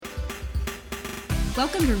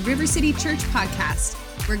Welcome to River City Church Podcast.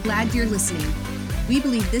 We're glad you're listening. We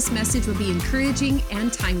believe this message will be encouraging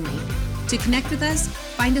and timely. To connect with us,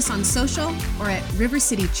 find us on social or at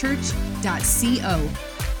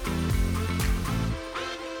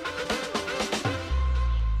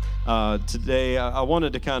rivercitychurch.co. Today, I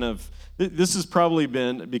wanted to this has probably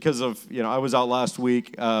been because of, I was out last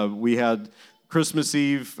week. We had Christmas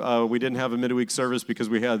Eve. We didn't have a midweek service because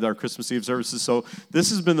we had our Christmas Eve services. So this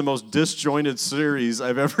has been the most disjointed series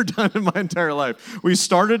I've ever done in my entire life. We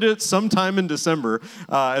started it sometime in December,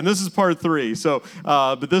 and this is part 3. So,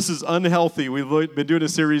 but this is Unhealthy. We've been doing a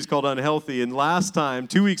series called Unhealthy. And last time,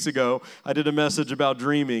 2 weeks ago, I did a message about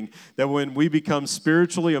dreaming, that when we become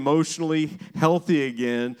spiritually, emotionally healthy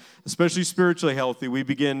again, especially spiritually healthy, we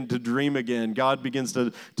begin to dream again. God begins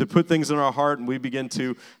to put things in our heart, and we begin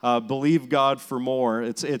to believe God for more.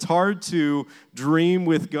 It's hard to dream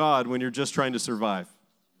with God when you're just trying to survive.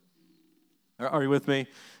 Are you with me?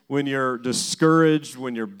 When you're discouraged,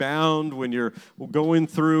 when you're bound, when you're going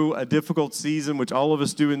through a difficult season, which all of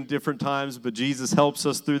us do in different times, but Jesus helps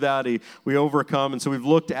us through that. We overcome, and so we've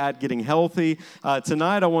looked at getting healthy.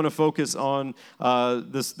 Tonight, I want to focus on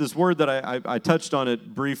this word that I touched on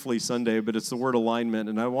it briefly Sunday, but it's the word alignment,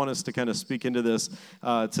 and I want us to kind of speak into this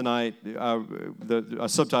tonight. The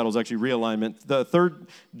subtitle is actually realignment. The 3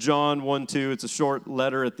 John 1:2. It's a short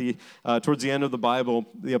letter at towards the end of the Bible.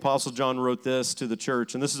 The Apostle John wrote this to the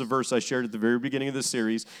church, and this is a verse I shared at the very beginning of this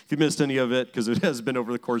series. If you missed any of it, because it has been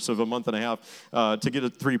over the course of a month and a half to get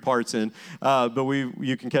it 3 parts in, but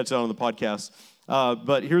you can catch that on the podcast.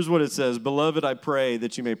 But here's what it says: "Beloved, I pray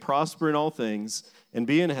that you may prosper in all things and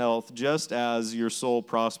be in health, just as your soul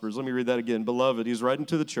prospers." Let me read that again. Beloved, he's writing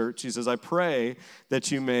to the church. He says, "I pray that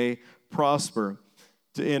you may prosper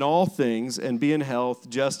in all things and be in health,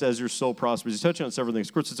 just as your soul prospers." He's touching on several things.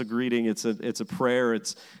 Of course, it's a greeting, it's a prayer,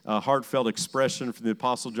 it's a heartfelt expression from the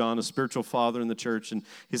Apostle John, a spiritual father in the church. And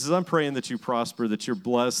he says, "I'm praying that you prosper, that you're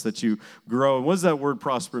blessed, that you grow." And what does that word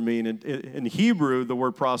prosper mean? In Hebrew, the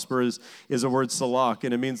word prosper is a word salak,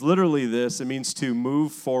 and it means literally this: it means to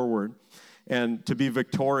move forward, and to be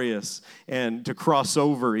victorious, and to cross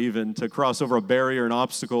over a barrier, an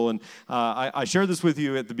obstacle. And I shared this with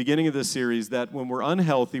you at the beginning of this series, that when we're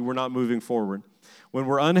unhealthy, we're not moving forward. When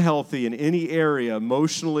we're unhealthy in any area,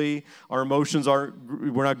 emotionally,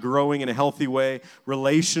 we're not growing in a healthy way.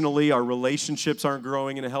 Relationally, our relationships aren't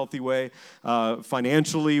growing in a healthy way.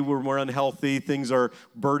 Financially, when we're unhealthy, things are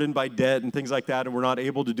burdened by debt and things like that, and we're not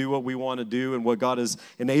able to do what we want to do and what God has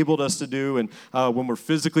enabled us to do. And when we're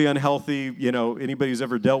physically unhealthy, anybody who's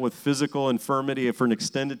ever dealt with physical infirmity for an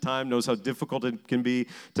extended time knows how difficult it can be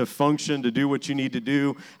to function, to do what you need to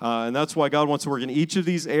do. And that's why God wants to work in each of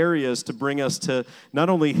these areas to bring us to not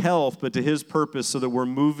only health, but to His purpose, so that we're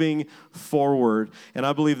moving forward. And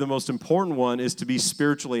I believe the most important one is to be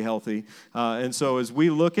spiritually healthy. And so as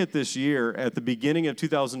we look at this year, at the beginning of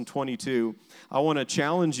 2022, I want to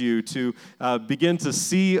challenge you to begin to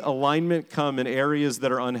see alignment come in areas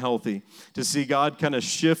that are unhealthy, to see God kind of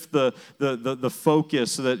shift the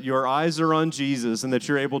focus so that your eyes are on Jesus and that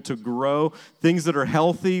you're able to grow things that are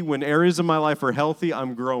healthy. When areas of my life are healthy,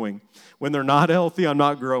 I'm growing. When they're not healthy, I'm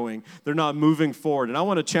not growing. They're not moving forward. And I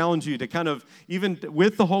want to challenge you to kind of, even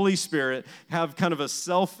with the Holy Spirit, have kind of a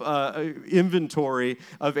self-inventory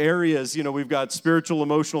of areas. We've got spiritual,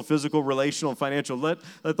 emotional, physical, relational, financial. Let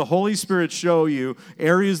the Holy Spirit show you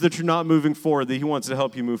areas that you're not moving forward, that He wants to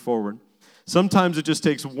help you move forward. Sometimes it just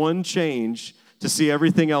takes one change to see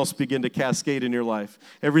everything else begin to cascade in your life,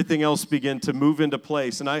 everything else begin to move into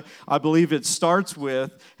place. And I believe it starts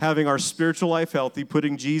with having our spiritual life healthy,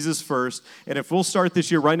 putting Jesus first. And if we'll start this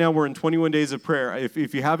year, right now we're in 21 days of prayer.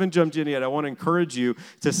 If you haven't jumped in yet, I want to encourage you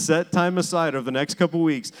to set time aside over the next couple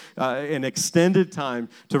weeks, an extended time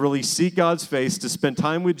to really seek God's face, to spend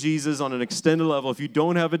time with Jesus on an extended level. If you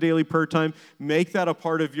don't have a daily prayer time, make that a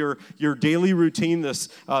part of your daily routine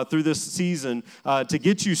through this season to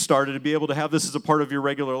get you started, to be able to have this as a part of your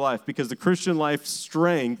regular life, because the Christian life's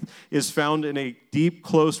strength is found in a deep,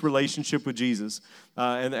 close relationship with Jesus.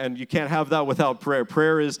 And you can't have that without prayer.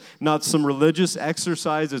 Prayer is not some religious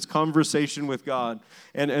exercise, it's conversation with God.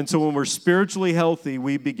 And so when we're spiritually healthy,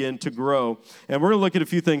 we begin to grow. And we're going to look at a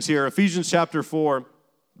few things here. Ephesians chapter 4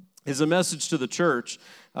 is a message to the church,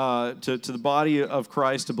 to the body of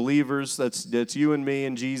Christ, to believers. That's you and me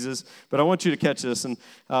and Jesus. But I want you to catch this, and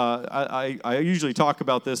I usually talk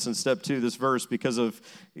about this in step 2, this verse, because of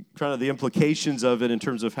kind of the implications of it in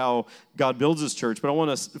terms of how God builds His church. But I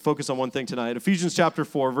want to focus on one thing tonight. Ephesians chapter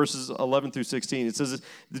 4, verses 11 through 16. It says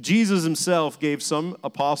that Jesus Himself gave some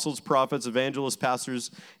apostles, prophets, evangelists,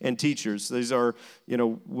 pastors, and teachers. These are,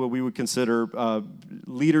 what we would consider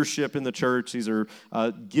leadership in the church. These are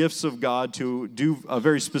gifts of God to do a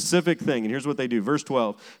very specific thing. And here's what they do. Verse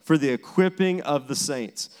 12, for the equipping of the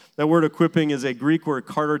saints. That word equipping is a Greek word,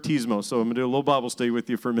 katartismo. So I'm going to do a little Bible study with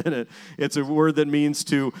you for a minute. It's a word that means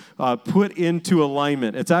to put into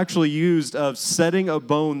alignment. It's actually used of setting a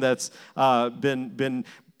bone that's been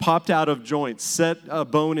popped out of joint. Set a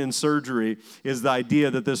bone in surgery is the idea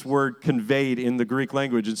that this word conveyed in the Greek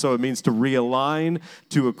language. And so it means to realign,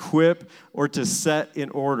 to equip, or to set in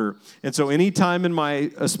order. And so anytime in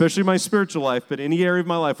especially my spiritual life, but any area of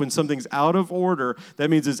my life, when something's out of order, that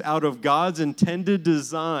means it's out of God's intended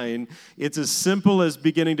design. It's as simple as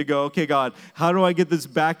beginning to go, okay, God, how do I get this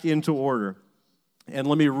back into order? And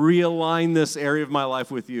let me realign this area of my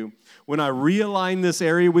life with you. When I realign this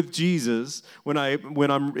area with Jesus, when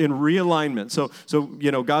I'm in realignment.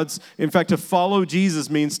 So God's, in fact, to follow Jesus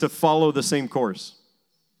means to follow the same course.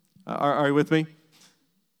 Are you with me?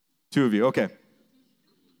 2 of you, okay.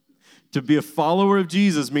 To be a follower of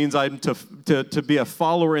Jesus means I'm to be a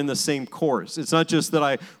follower in the same course. It's not just that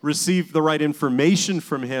I receive the right information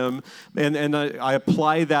from Him and I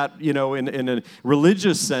apply that, in a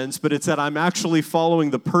religious sense, but it's that I'm actually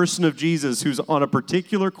following the person of Jesus who's on a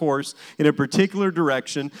particular course in a particular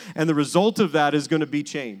direction, and the result of that is going to be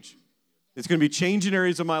change. It's going to be change in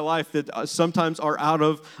areas of my life that sometimes are out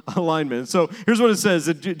of alignment. So here's what it says,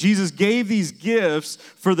 that Jesus gave these gifts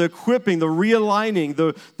for the equipping, the realigning,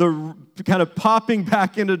 the kind of popping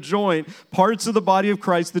back into joint parts of the body of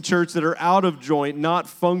Christ, the church, that are out of joint, not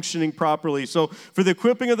functioning properly. So for the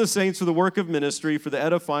equipping of the saints, for the work of ministry, for the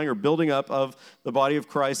edifying or building up of the body of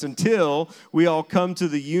Christ, until we all come to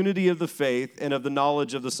the unity of the faith and of the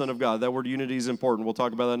knowledge of the Son of God. That word unity is important. We'll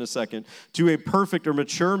talk about that in a second. To a perfect or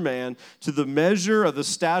mature man, to the measure of the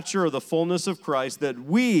stature of the fullness of Christ, that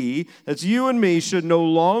we, that's you and me, should no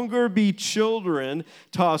longer be children,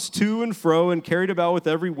 tossed to and fro and carried about with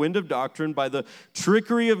every wind of doctrine by the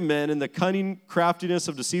trickery of men and the cunning craftiness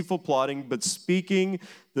of deceitful plotting, but speaking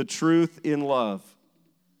the truth in love.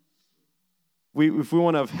 If we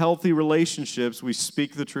want to have healthy relationships, we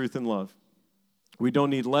speak the truth in love. We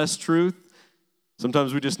don't need less truth.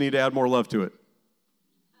 Sometimes we just need to add more love to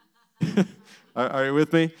it. Are you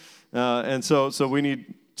with me? And so we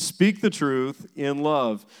need speak the truth in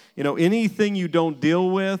love. Anything you don't deal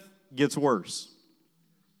with gets worse.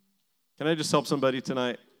 Can I just help somebody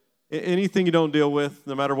tonight? Anything you don't deal with,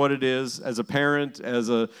 no matter what it is, as a parent, as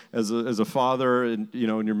a father, and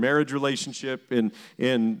in your marriage relationship, and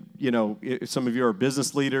some of you are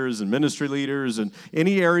business leaders and ministry leaders, and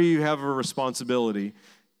any area you have a responsibility,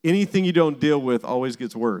 anything you don't deal with always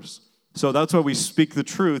gets worse. So that's why we speak the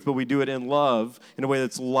truth, but we do it in love, in a way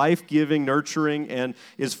that's life-giving, nurturing, and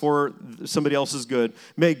is for somebody else's good.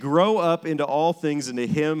 May grow up into all things into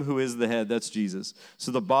Him who is the head. That's Jesus.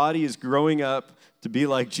 So the body is growing up to be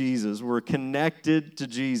like Jesus. We're connected to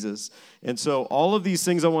Jesus. And so all of these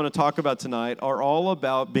things I want to talk about tonight are all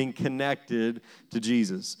about being connected to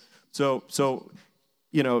Jesus. So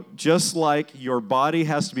just like your body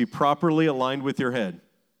has to be properly aligned with your head.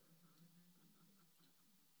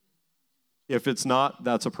 If it's not,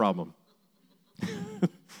 that's a problem.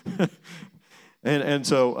 and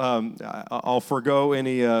so I'll forego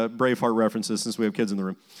any Braveheart references since we have kids in the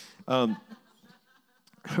room.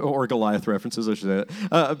 Or Goliath references, I should say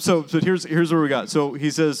that. So here's where we got. So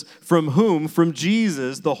he says, from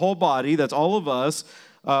Jesus, the whole body, that's all of us,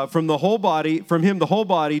 from Him, the whole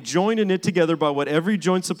body, joined and knit together by what every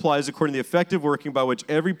joint supplies, according to the effective working by which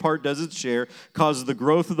every part does its share, causes the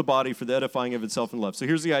growth of the body for the edifying of itself in love. So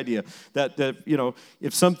here's the idea, that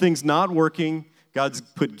if something's not working, God's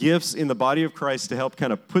put gifts in the body of Christ to help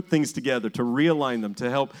kind of put things together, to realign them, to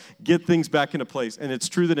help get things back into place. And it's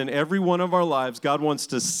true that in every one of our lives, God wants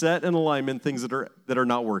to set in alignment things that are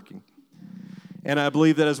not working. And I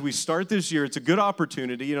believe that as we start this year, it's a good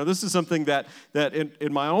opportunity. This is something that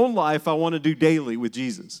in my own life I want to do daily with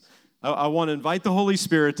Jesus. I want to invite the Holy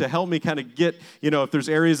Spirit to help me kind of get, if there's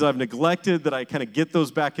areas that I've neglected, that I kind of get those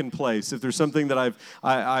back in place. If there's something that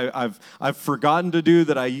I've forgotten to do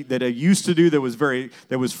that I used to do that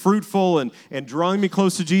was fruitful and drawing me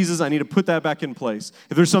close to Jesus, I need to put that back in place.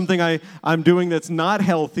 If there's something I'm doing that's not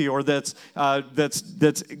healthy or that's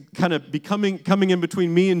kind of coming in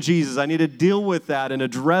between me and Jesus, I need to deal with that and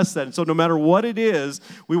address that. And so no matter what it is,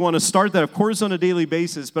 we want to start that, of course, on a daily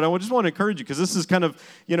basis. But I just want to encourage you, because this is kind of,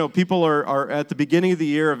 people are at the beginning of the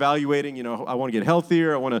year evaluating, I want to get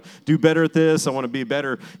healthier, I want to do better at this, I want to be a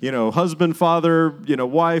better, husband, father,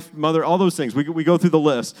 wife, mother, all those things. We go through the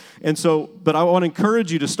list. And so, but I want to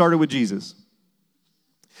encourage you to start it with Jesus.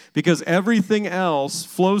 Because everything else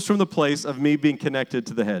flows from the place of me being connected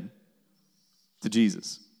to the head, to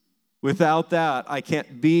Jesus. Without that, I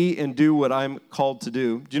can't be and do what I'm called to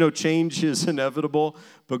do. Do you know change is inevitable,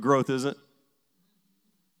 but growth isn't?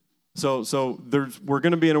 So we're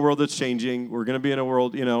going to be in a world that's changing. We're going to be in a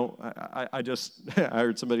world, I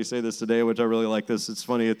heard somebody say this today, which I really like this. It's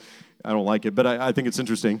funny. I don't like it, but I think it's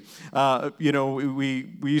interesting. We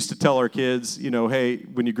used to tell our kids, hey,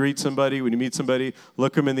 when you greet somebody, when you meet somebody,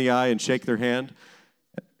 look them in the eye and shake their hand.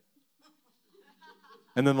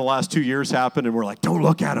 And then the last 2 years happened, and we're like, don't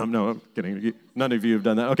look at them. No, I'm kidding. None of you have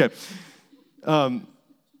done that. Okay.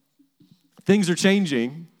 Things are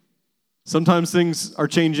changing. Sometimes things are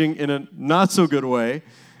changing in a not so good way,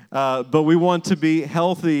 but we want to be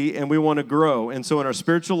healthy and we want to grow. And so in our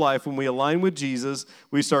spiritual life, when we align with Jesus,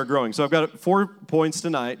 we start growing. So I've got 4 points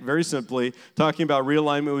tonight, very simply, talking about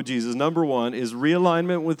realignment with Jesus. Number 1 is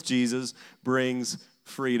realignment with Jesus brings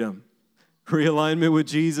freedom. Realignment with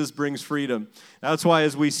Jesus brings freedom. That's why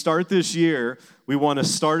as we start this year, we want to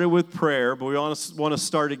start it with prayer, but we want to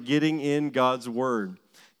start it getting in God's Word.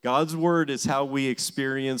 God's Word is how we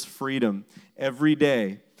experience freedom every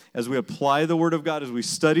day. As we apply the Word of God, as we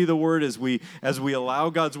study the Word, as we allow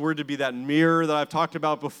God's Word to be that mirror that I've talked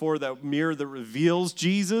about before, that mirror that reveals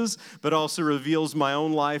Jesus, but also reveals my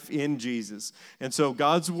own life in Jesus. And so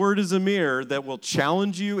God's Word is a mirror that will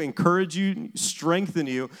challenge you, encourage you, strengthen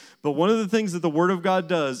you. But one of the things that the Word of God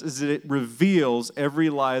does is that it reveals every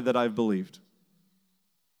lie that I've believed.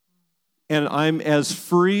 And I'm as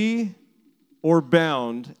free or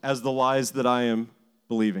bound as the lies that I am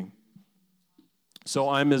believing. So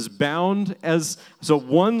I'm as bound as, so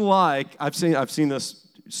one lie, I've seen this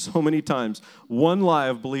so many times, one lie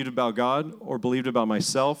I've believed about God or believed about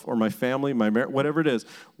myself or my family, my marriage, whatever it is,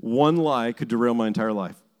 one lie could derail my entire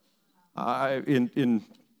life. In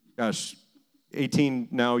 18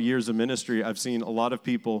 now years of ministry, I've seen a lot of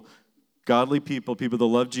people, godly people that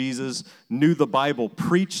love Jesus, knew the Bible,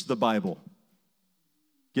 preached the Bible,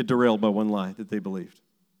 get derailed by one lie that they believed,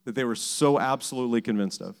 that they were so absolutely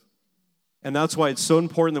convinced of. And that's why it's so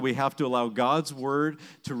important that we have to allow God's Word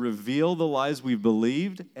to reveal the lies we've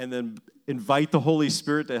believed and then invite the Holy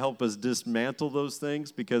Spirit to help us dismantle those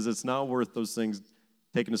things, because it's not worth those things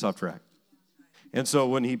taking us off track. And so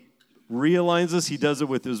when He realigns us, He does it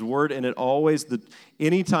with His Word, and it always,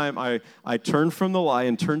 anytime I turn from the lie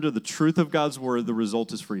and turn to the truth of God's Word, the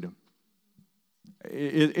result is freedom.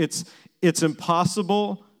 It's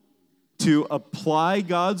impossible to apply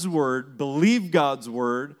God's Word, believe God's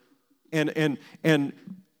Word, and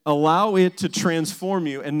allow it to transform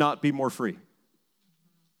you and not be more free.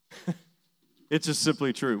 It's just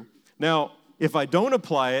simply true. Now, if I don't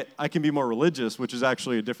apply it, I can be more religious, which is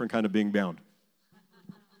actually a different kind of being bound.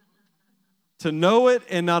 To know it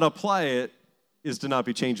and not apply it is to not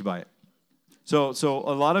be changed by it. So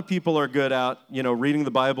a lot of people are good at, reading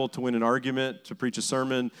the Bible to win an argument, to preach a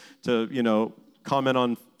sermon, to, comment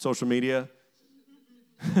on social media.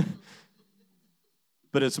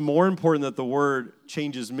 But it's more important that the Word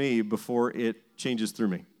changes me before it changes through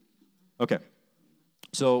me. Okay.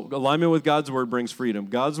 So alignment with God's Word brings freedom.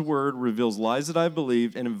 God's Word reveals lies that I've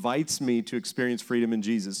believed and invites me to experience freedom in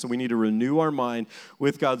Jesus. So we need to renew our mind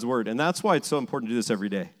with God's Word. And that's why it's so important to do this every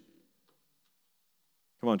day.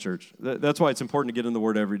 Come on, church. That's why it's important to get in the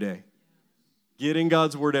Word every day. Get in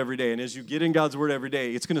God's Word every day. And as you get in God's Word every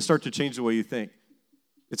day, it's going to start to change the way you think.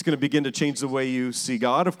 It's going to begin to change the way you see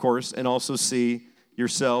God, of course, and also see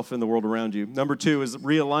yourself and the world around you. Number 2 is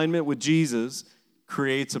realignment with Jesus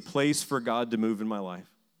creates a place for God to move in my life.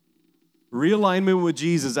 Realignment with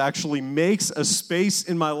Jesus actually makes a space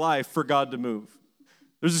in my life for God to move.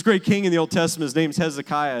 There's this great king in the Old Testament. His name's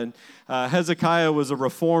Hezekiah. And Hezekiah was a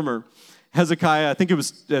reformer. Hezekiah, I think it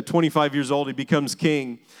was 25 years old, he becomes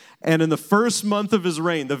king. And in the first month of his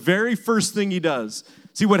reign, the very first thing he does,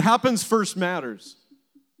 see, what happens first matters.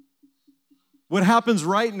 What happens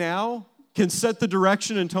right now can set the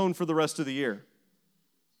direction and tone for the rest of the year.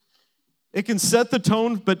 It can set the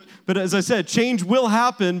tone, but as I said, change will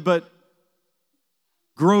happen, but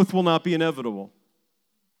growth will not be inevitable.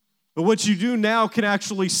 But what you do now can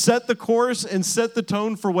actually set the course and set the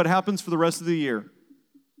tone for what happens for the rest of the year.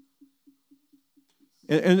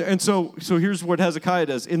 And so here's what Hezekiah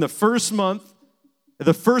does. In the first month,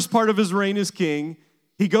 the first part of his reign as king,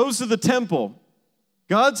 he goes to the temple.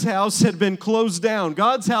 God's house had been closed down.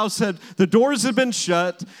 The doors had been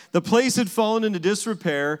shut. The place had fallen into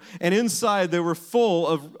disrepair. And inside they were full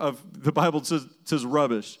of the Bible says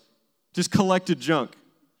rubbish. Just collected junk.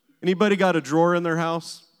 Anybody got a drawer in their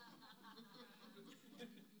house?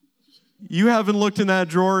 You haven't looked in that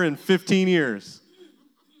drawer in 15 years.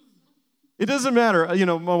 It doesn't matter.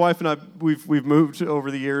 My wife and I, we've moved over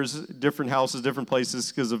the years, different houses, different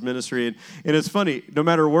places because of ministry. And it's funny, no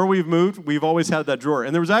matter where we've moved, we've always had that drawer.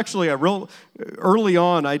 And there was actually early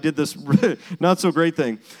on, I did this not so great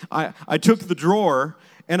thing. I took the drawer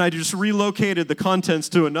and I just relocated the contents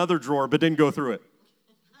to another drawer, but didn't go through it.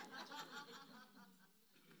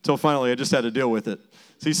 Until finally, I just had to deal with it.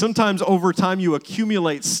 See, sometimes over time you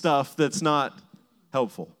accumulate stuff that's not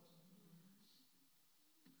helpful.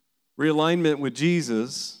 Realignment with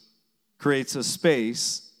Jesus creates a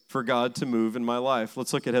space for God to move in my life.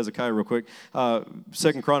 Let's look at Hezekiah real quick.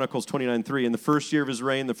 2 Chronicles 29:3. In the first year of his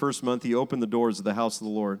reign, the first month, he opened the doors of the house of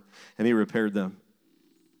the Lord, and he repaired them.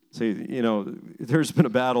 See, there's been a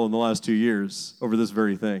battle in the last 2 years over this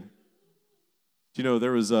very thing.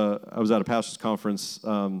 There was I was at a pastor's conference.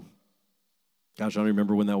 I don't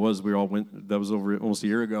remember when that was. We all went. That was over almost a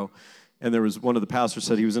year ago. And there was one of the pastors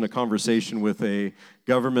said he was in a conversation with a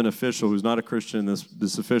government official who's not a Christian.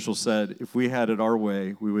 This official said, if we had it our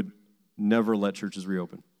way, we would never let churches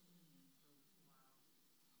reopen.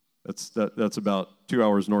 That's about 2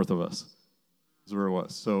 hours north of us. Is where it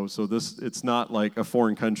was. So it's not like a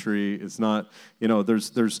foreign country. It's not,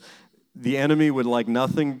 there's the enemy would like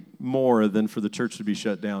nothing more than for the church to be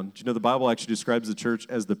shut down. Do you know the Bible actually describes the church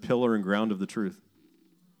as the pillar and ground of the truth?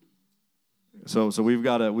 So we've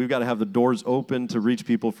got to have the doors open to reach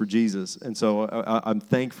people for Jesus, and so I'm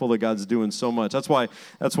thankful that God's doing so much. That's why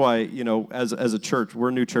as a church, we're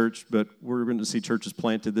a new church, but we're going to see churches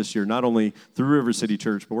planted this year, not only through River City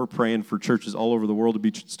Church, but we're praying for churches all over the world to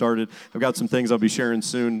be started. I've got some things I'll be sharing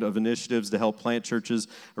soon of initiatives to help plant churches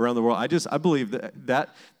around the world. I believe that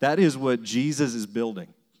is what Jesus is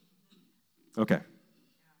building. Okay.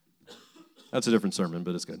 That's a different sermon,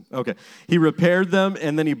 but it's good. Okay. He repaired them,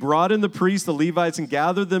 and then he brought in the priests, the Levites, and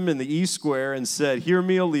gathered them in the east square and said, "Hear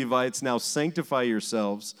me, O Levites, now sanctify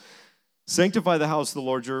yourselves. Sanctify the house of the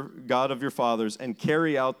Lord, your God of your fathers, and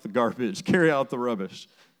carry out the garbage, carry out the rubbish."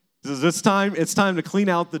 It's time to clean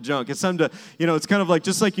out the junk. It's time to, it's kind of like,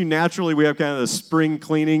 just like we have kind of the spring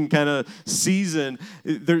cleaning kind of season.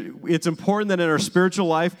 It's important that in our spiritual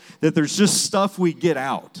life that there's just stuff we get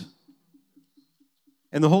out.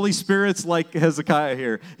 And the Holy Spirit's like Hezekiah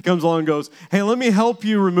here. He comes along and goes, "Hey, let me help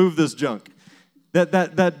you remove this junk.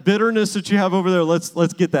 That bitterness that you have over there,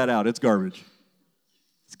 let's get that out. It's garbage.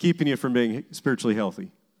 It's keeping you from being spiritually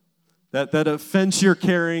healthy. That offense you're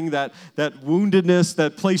carrying, that woundedness,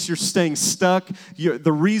 that place you're staying stuck,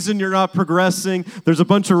 the reason you're not progressing, there's a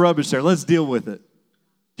bunch of rubbish there. Let's deal with it."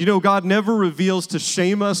 God never reveals to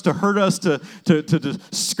shame us, to hurt us, to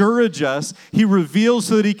discourage us. He reveals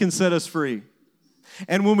so that he can set us free.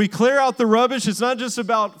 And when we clear out the rubbish, it's not just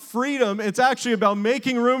about freedom, it's actually about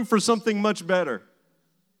making room for something much better.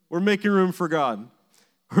 We're making room for God.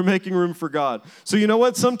 We're making room for God. So you know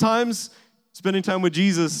what? Sometimes spending time with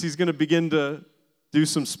Jesus, he's going to begin to do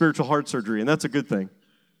some spiritual heart surgery, and that's a good thing.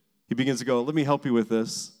 He begins to go, "Let me help you with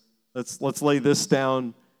this. Let's lay this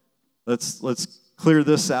down. Let's clear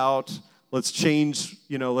this out. Let's change,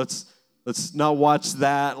 Let's not watch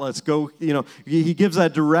that. Let's go, He gives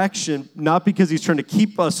that direction, not because he's trying to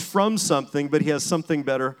keep us from something, but he has something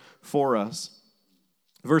better for us.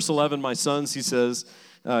 Verse 11, my sons, he says,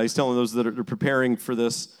 he's telling those that are preparing for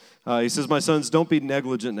this, he says, "My sons, don't be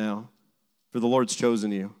negligent now, for the Lord's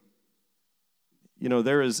chosen you."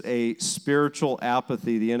 There is a spiritual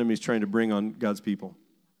apathy the enemy's trying to bring on God's people.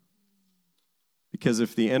 Because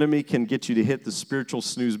if the enemy can get you to hit the spiritual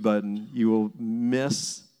snooze button, you will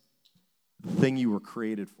miss the thing you were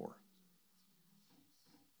created for.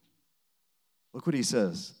 Look what he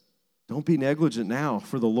says. Don't be negligent now,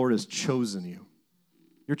 for the Lord has chosen you.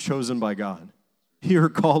 You're chosen by God. You're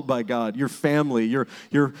called by God. Your family, your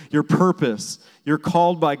purpose. You're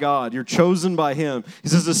called by God. You're chosen by him. He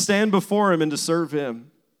says to stand before him and to serve him.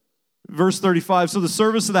 verse 35, so the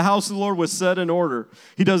service of the house of the Lord was set in order.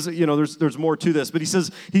 He does, there's more to this, but he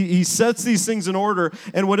says he sets these things in order,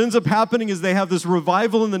 and what ends up happening is they have this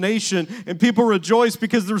revival in the nation, and people rejoice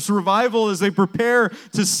because this revival, as they prepare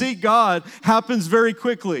to seek God, happens very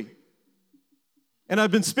quickly. And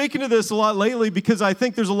I've been speaking to this a lot lately because I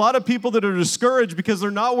think there's a lot of people that are discouraged because they're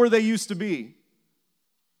not where they used to be.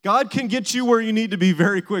 God can get you where you need to be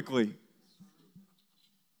very quickly.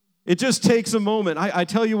 It just takes a moment. I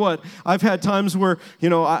tell you what, I've had times where,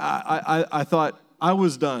 I thought I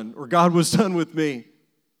was done or God was done with me.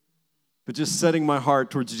 But just setting my heart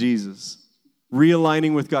towards Jesus,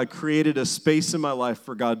 realigning with God, created a space in my life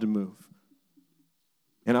for God to move.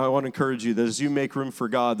 And I want to encourage you that as you make room for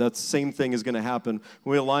God, that same thing is going to happen.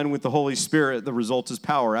 When we align with the Holy Spirit, the result is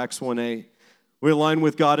power, Acts 1:8. We align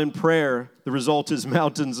with God in prayer, the result is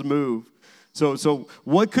mountains move. So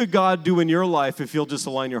what could God do in your life if you'll just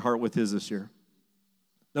align your heart with His this year?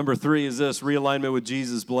 Number 3 is this: realignment with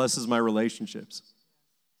Jesus blesses my relationships.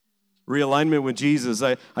 Realignment with Jesus.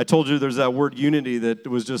 I told you there's that word unity that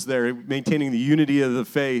was just there, maintaining the unity of the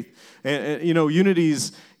faith. And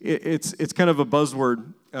unity's, it's kind of a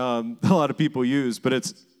buzzword a lot of people use, but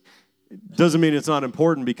it doesn't mean it's not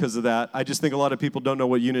important because of that. I just think a lot of people don't know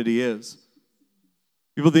what unity is.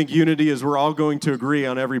 People think unity is we're all going to agree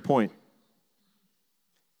on every point.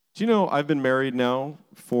 Do you know I've been married now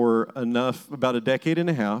for about a decade and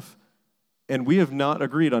a half, and we have not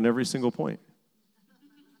agreed on every single point.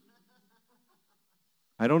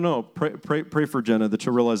 I don't know. Pray for Jenna that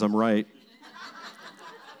she'll realize I'm right.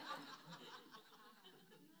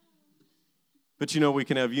 But we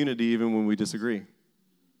can have unity even when we disagree. Do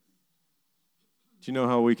you know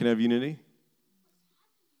how we can have unity?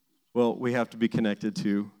 Well, we have to be connected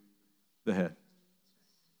to the head.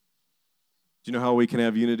 Do you know how we can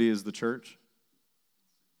have unity as the church?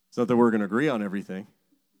 It's not that we're going to agree on everything.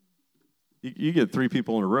 You get 3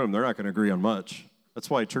 people in a room, they're not going to agree on much. That's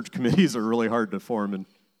why church committees are really hard to form and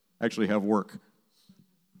actually have work.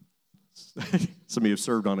 Some of you have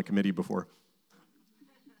served on a committee before.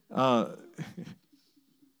 But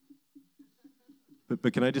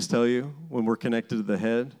can I just tell you, when we're connected to the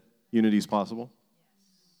head, unity is possible.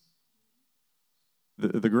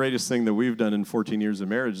 The greatest thing that we've done in 14 years of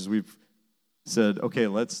marriage is we've said, okay,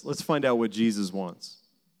 let's find out what Jesus wants.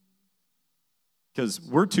 Because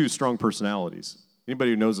we're 2 strong personalities.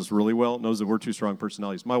 Anybody who knows us really well knows that we're 2 strong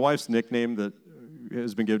personalities. My wife's nickname that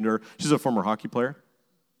has been given to her, she's a former hockey player.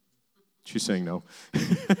 She's saying no.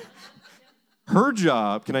 Her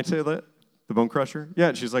job, can I tell you that? The bone crusher? Yeah,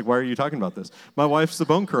 and she's like, why are you talking about this? My wife's the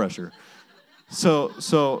bone crusher. So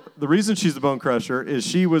the reason she's the bone crusher is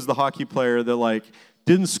she was the hockey player that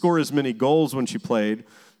didn't score as many goals when she played,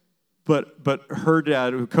 but her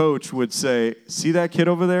dad, who coach, would say, see that kid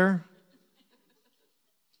over there?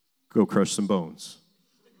 Go crush some bones.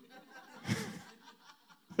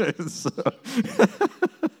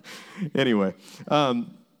 Anyway,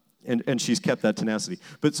 and she's kept that tenacity.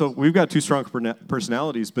 But so we've got 2 strong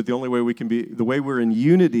personalities, but the only way the way we're in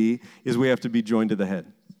unity is we have to be joined to the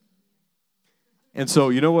head. And so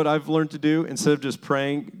you know what I've learned to do? Instead of just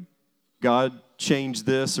praying, God, change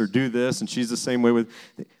this or do this, and she's the same way with,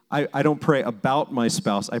 I don't pray about my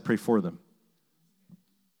spouse, I pray for them.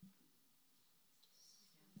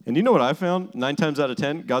 And you know what I found? 9 times out of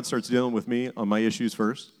 10, God starts dealing with me on my issues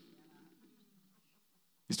first.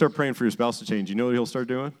 You start praying for your spouse to change. You know what He'll start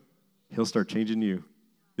doing? He'll start changing you.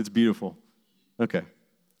 It's beautiful. Okay.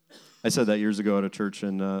 I said that years ago at a church,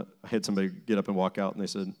 and I had somebody get up and walk out, and they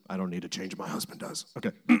said, I don't need to change, my husband does.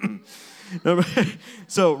 Okay.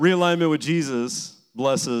 So realignment with Jesus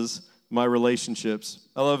blesses my relationships.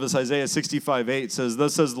 I love this. Isaiah 65:8 says,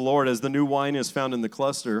 thus says the Lord, as the new wine is found in the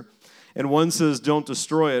cluster, and one says, don't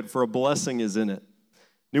destroy it, for a blessing is in it.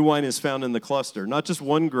 New wine is found in the cluster. Not just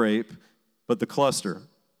one grape, but the cluster.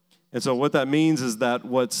 And so what that means is that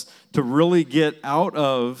what's to really get out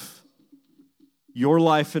of your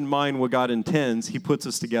life and mine what God intends, He puts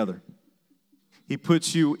us together. He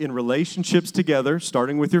puts you in relationships together,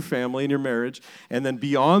 starting with your family and your marriage, and then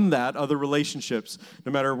beyond that, other relationships.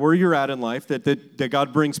 No matter where you're at in life, that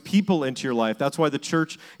God brings people into your life. That's why the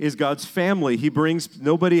church is God's family.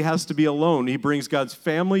 Nobody has to be alone. He brings God's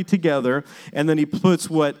family together, and then He puts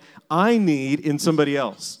what I need in somebody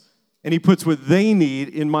else. And He puts what they need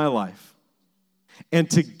in my life.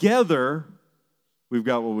 And together, we've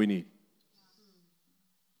got what we need.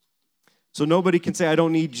 So nobody can say, I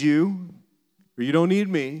don't need you, or you don't need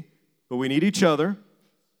me, but we need each other.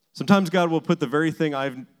 Sometimes God will put the very thing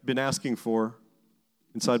I've been asking for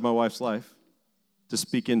inside my wife's life to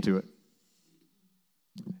speak into it.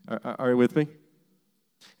 Are you with me?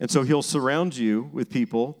 And so he'll surround you with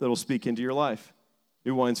people that will speak into your life.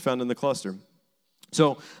 New wine's found in the cluster.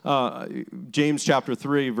 So James chapter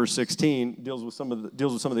 3, verse 16 deals with some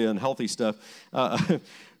of the unhealthy stuff.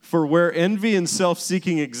 For where envy and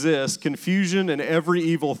self-seeking exist, confusion and every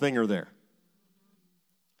evil thing are there.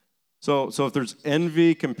 So if there's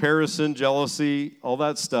envy, comparison, jealousy, all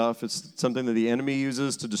that stuff, it's something that the enemy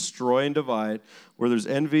uses to destroy and divide. Where there's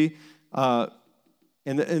envy, and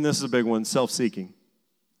this is a big one, self-seeking.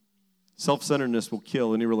 Self-centeredness will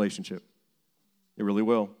kill any relationship. It really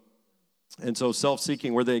will. And so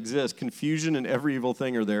self-seeking, where they exist, confusion and every evil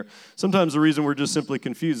thing are there. Sometimes the reason we're just simply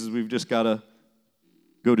confused is we've just got to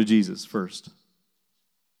go to Jesus first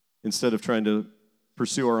instead of trying to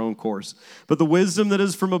pursue our own course. But the wisdom that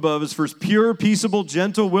is from above is first pure, peaceable,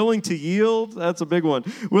 gentle, willing to yield. That's a big one.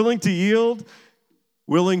 Willing to yield.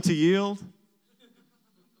 Willing to yield.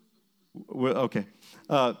 Okay.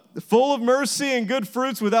 Full of mercy and good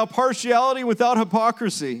fruits, without partiality, without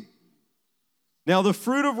hypocrisy. Now the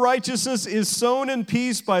fruit of righteousness is sown in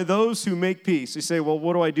peace by those who make peace. You say, well,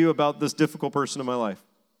 what do I do about this difficult person in my life?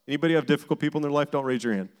 Anybody have difficult people in their life? Don't raise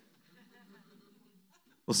your hand.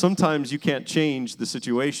 Well, sometimes you can't change the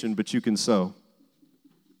situation, but you can sow.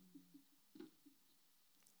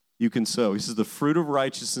 You can sow. He says the fruit of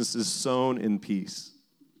righteousness is sown in peace.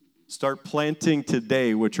 Start planting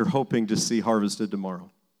today what you're hoping to see harvested tomorrow.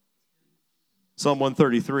 Psalm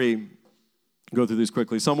 133, go through these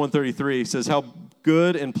quickly. Psalm 133 says, how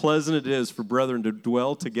good and pleasant it is for brethren to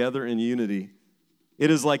dwell together in unity. It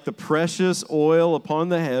is like the precious oil upon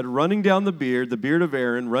the head, running down the beard of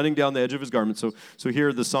Aaron, running down the edge of his garment. So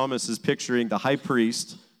here the psalmist is picturing the high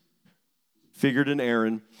priest, figured in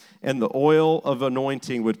Aaron, and the oil of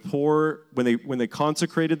anointing would pour, when they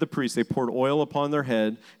consecrated the priest, they poured oil upon their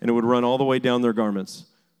head, and it would run all the way down their garments.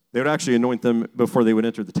 They would actually anoint them before they would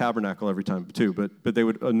enter the tabernacle every time too, but they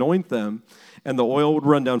would anoint them, and the oil would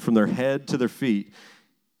run down from their head to their feet.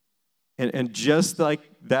 And just like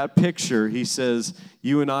that picture, he says,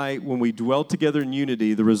 you and I, when we dwell together in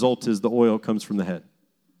unity, the result is the oil comes from the head.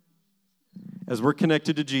 As we're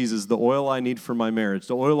connected to Jesus, the oil I need for my marriage,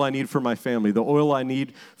 the oil I need for my family, the oil I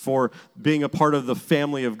need for being a part of the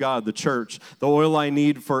family of God, the church, the oil I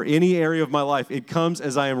need for any area of my life, it comes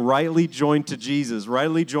as I am rightly joined to Jesus,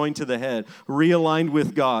 rightly joined to the head, realigned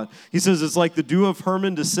with God. He says it's like the dew of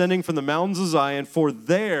Hermon descending from the mountains of Zion, for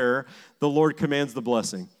there the Lord commands the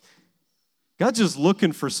blessing. God's just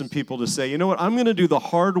looking for some people to say, you know what, I'm going to do the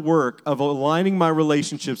hard work of aligning my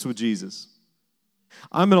relationships with Jesus.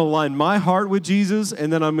 I'm going to align my heart with Jesus,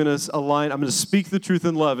 and then I'm going to speak the truth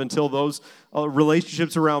in love until those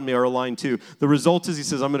relationships around me are aligned too. The result is, he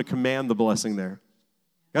says, I'm going to command the blessing there.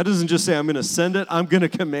 God doesn't just say, I'm going to send it, I'm going to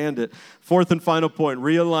command it. Fourth and final point,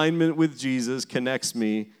 realignment with Jesus connects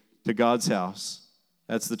me to God's house.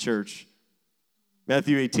 That's the church.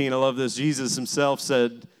 Matthew 18, I love this. Jesus himself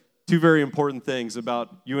said two very important things about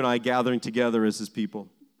you and I gathering together as his people.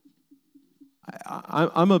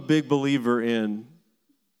 I'm a big believer in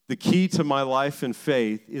the key to my life and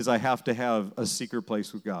faith is I have to have a secret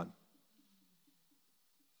place with God.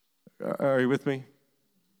 Are you with me?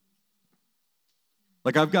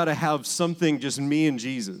 Like I've got to have something just me and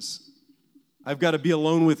Jesus. I've got to be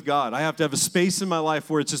alone with God. I have to have a space in my life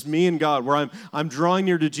where it's just me and God, where I'm drawing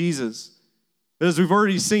near to Jesus. But as we've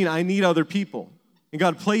already seen, I need other people. And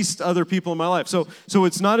God placed other people in my life. So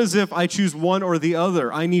it's not as if I choose one or the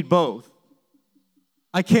other. I need both.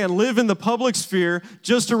 I can't live in the public sphere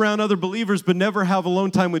just around other believers but never have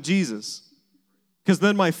alone time with Jesus. Because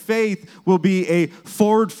then my faith will be a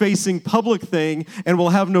forward-facing public thing and will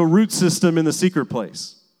have no root system in the secret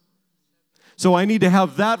place. So I need to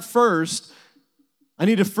have that first. I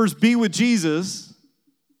need to first be with Jesus,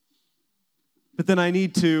 but then I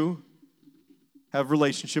need to have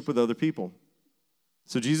relationship with other people.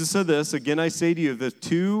 So Jesus said this, again I say to you, if the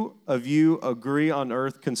two of you agree on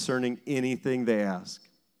earth concerning anything they ask.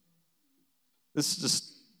 This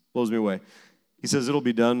just blows me away. He says it'll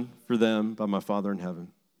be done for them by my Father in heaven.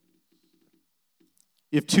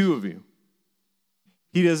 If two of you,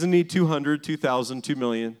 he doesn't need 200, 2,000, 2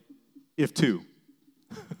 million, if two.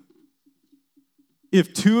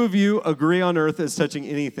 If two of you agree on earth as touching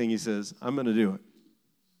anything, he says, I'm going to do it.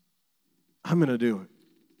 I'm going to do it.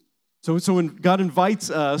 So when God invites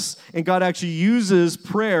us, and God actually uses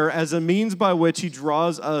prayer as a means by which he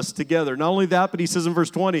draws us together. Not only that, but he says in verse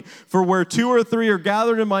 20, for where two or three are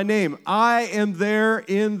gathered in my name, I am there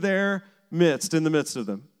in their midst, in the midst of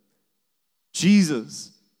them.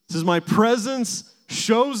 Jesus says, my presence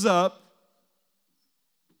shows up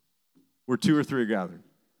where two or three are gathered.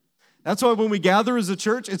 That's why when we gather as a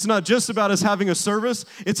church, it's not just about us having a service,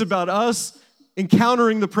 it's about us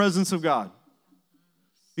encountering the presence of God.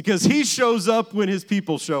 Because he shows up when his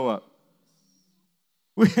people show up.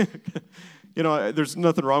 There's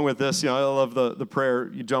nothing wrong with this. I love the prayer.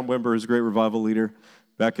 John Wimber is a great revival leader.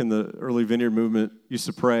 Back in the early Vineyard movement, used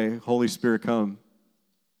to pray, Holy Spirit, come.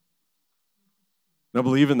 And I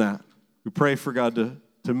believe in that. We pray for God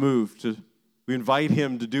to move. We invite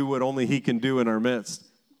him to do what only he can do in our midst.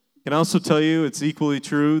 Can I also tell you it's equally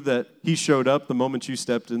true that he showed up the moment you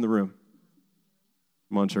stepped in the room.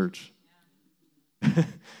 Come on, church.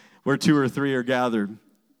 Where 2 or 3 are gathered,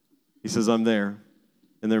 he says, I'm there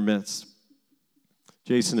in their midst.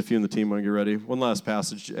 Jason, if you and the team want to get ready. One last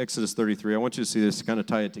passage, Exodus 33. I want you to see this to kind of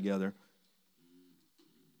tie it together.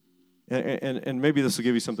 And maybe this will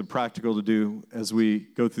give you something practical to do as we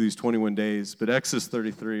go through these 21 days. But Exodus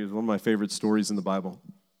 33 is one of my favorite stories in the Bible.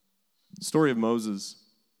 The story of Moses.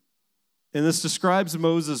 And this describes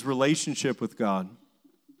Moses' relationship with God.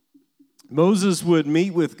 Moses would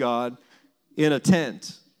meet with God in a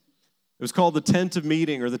tent. It was called the tent of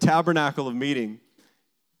meeting or the tabernacle of meeting.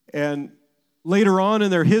 And later on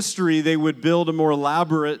in their history, they would build a more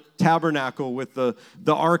elaborate tabernacle with the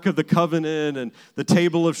Ark of the Covenant and the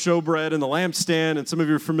table of showbread and the lampstand. And some of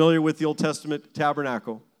you are familiar with the Old Testament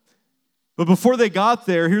tabernacle. But before they got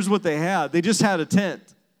there, here's what they had. They just had a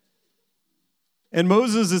tent. And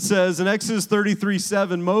Moses, it says in Exodus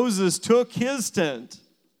 33:7, Moses took his tent,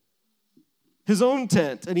 his own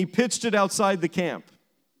tent, and he pitched it outside the camp,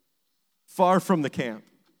 far from the camp.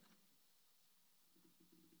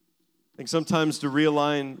 I think sometimes to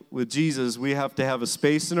realign with Jesus, we have to have a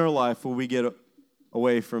space in our life where we get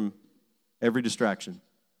away from every distraction.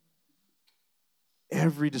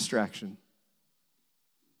 Every distraction.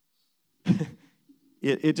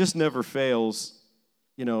 It just never fails.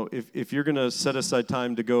 If you're going to set aside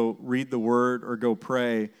time to go read the Word or go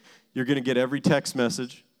pray, you're going to get every text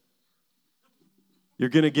message. You're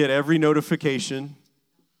going to get every notification.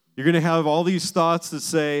 You're going to have all these thoughts that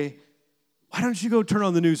say, why don't you go turn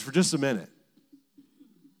on the news for just a minute?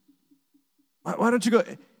 Why don't you go?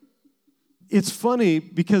 It's funny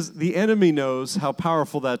because the enemy knows how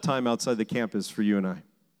powerful that time outside the camp is for you and I.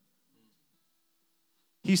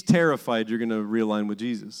 He's terrified you're going to realign with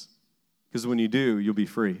Jesus. Because when you do, you'll be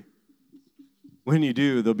free. When you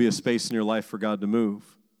do, there'll be a space in your life for God to move.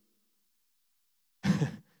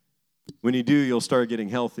 When you do, you'll start getting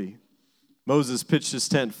healthy. Moses pitched his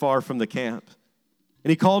tent far from the camp. And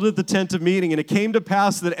he called it the tent of meeting. And it came to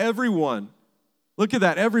pass that everyone, look at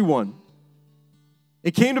that, everyone.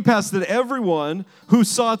 It came to pass that everyone who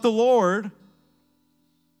sought the Lord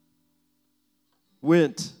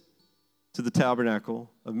went to the tabernacle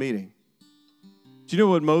of meeting. Do you know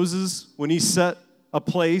what Moses, when he set a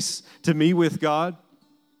place to meet with God,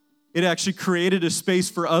 it actually created a space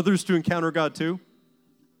for others to encounter God too?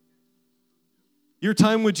 Your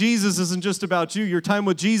time with Jesus isn't just about you. Your time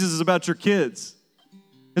with Jesus is about your kids.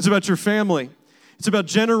 It's about your family. It's about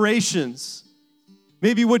generations.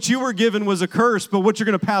 Maybe what you were given was a curse, but what you're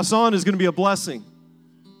going to pass on is going to be a blessing.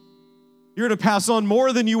 You're going to pass on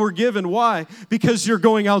more than you were given. Why? Because you're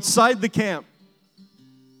going outside the camp.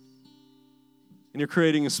 And you're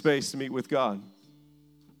creating a space to meet with God.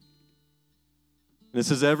 And it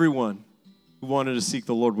says everyone who wanted to seek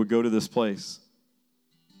the Lord would go to this place.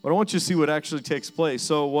 But I want you to see what actually takes place.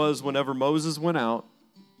 So it was whenever Moses went out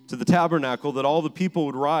to the tabernacle that all the people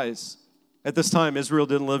would rise. At this time, Israel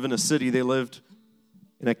didn't live in a city. They lived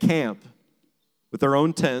in a camp with their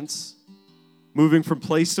own tents, moving from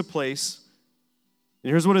place to place. And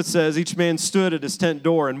here's what it says. Each man stood at his tent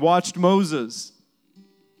door and watched Moses.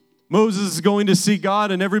 Moses is going to see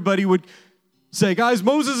God, and everybody would say, guys,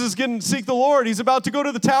 Moses is going to seek the Lord. He's about to go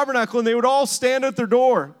to the tabernacle, and they would all stand at their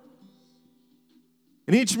door.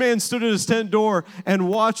 And each man stood at his tent door and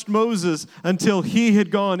watched Moses until he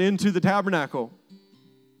had gone into the tabernacle.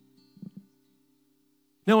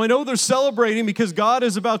 Now, I know they're celebrating because God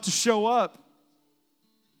is about to show up.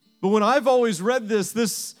 But when I've always read this,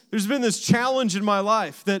 there's been this challenge in my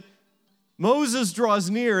life that Moses draws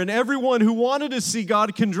near, and everyone who wanted to see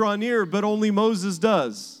God can draw near, but only Moses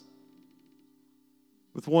does.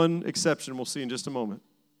 With one exception we'll see in just a moment.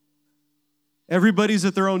 Everybody's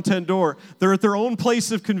at their own tent door. They're at their own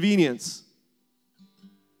place of convenience.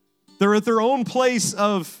 They're at their own place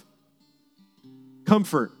of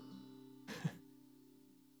comfort.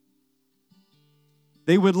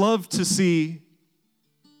 They would love to see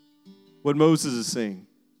what Moses is seeing,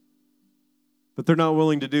 but they're not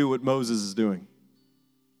willing to do what Moses is doing.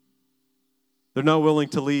 They're not willing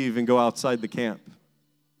to leave and go outside the camp.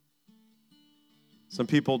 Some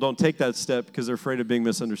people don't take that step because they're afraid of being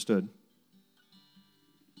misunderstood,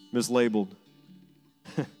 mislabeled.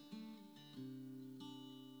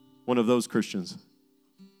 one of those Christians.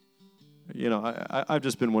 You know, I've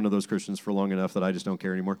just been one of those Christians for long enough that I just don't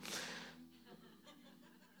care anymore.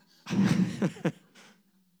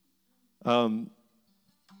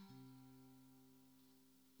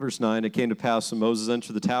 Verse 9, it came to pass when Moses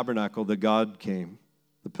entered the tabernacle that God came.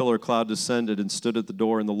 The pillar of cloud descended and stood at the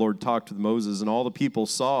door, and the Lord talked with Moses, and all the people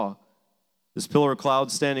saw this pillar of cloud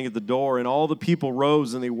standing at the door, and all the people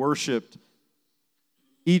rose and they worshiped,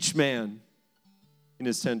 each man in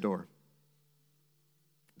his tent door.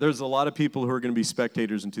 There's a lot of people who are going to be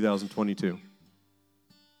spectators in 2022.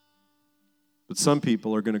 But some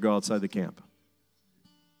people are going to go outside the camp.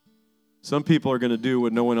 Some people are going to do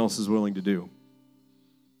what no one else is willing to do.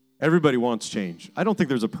 Everybody wants change. I don't think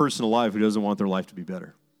there's a person alive who doesn't want their life to be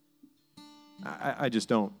better. I just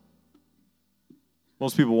don't.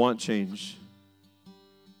 Most people want change.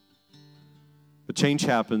 But change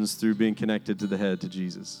happens through being connected to the head, to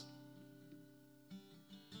Jesus.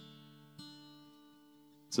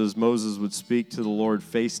 It says Moses would speak to the Lord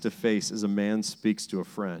face to face as a man speaks to a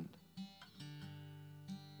friend.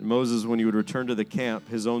 And Moses, when he would return to the camp,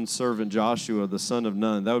 his own servant Joshua, the son of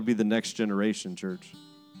Nun, that would be the next generation, church.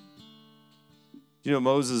 You know,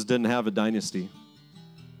 Moses didn't have a dynasty.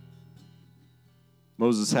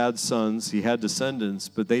 Moses had sons, he had descendants,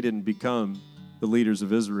 but they didn't become the leaders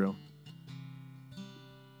of Israel.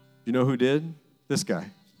 You know who did? This guy,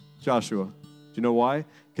 Joshua. Do you know why?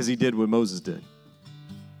 Because he did what Moses did.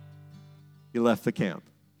 He left the camp,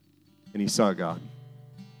 and he saw God.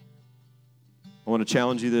 I want to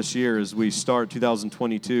challenge you this year as we start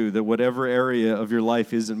 2022 that whatever area of your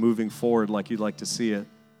life isn't moving forward like you'd like to see it,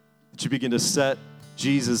 that you begin to set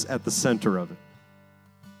Jesus at the center of it.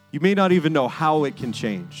 You may not even know how it can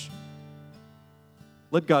change.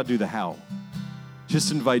 Let God do the how.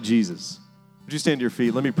 Just invite Jesus. Would you stand to your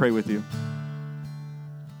feet? Let me pray with you.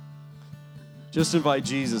 Just invite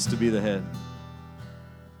Jesus to be the head.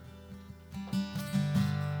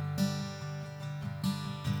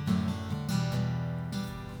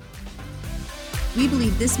 We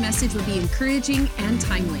believe this message will be encouraging and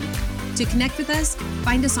timely. To connect with us,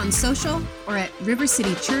 find us on social or at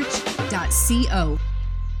rivercitychurch.co.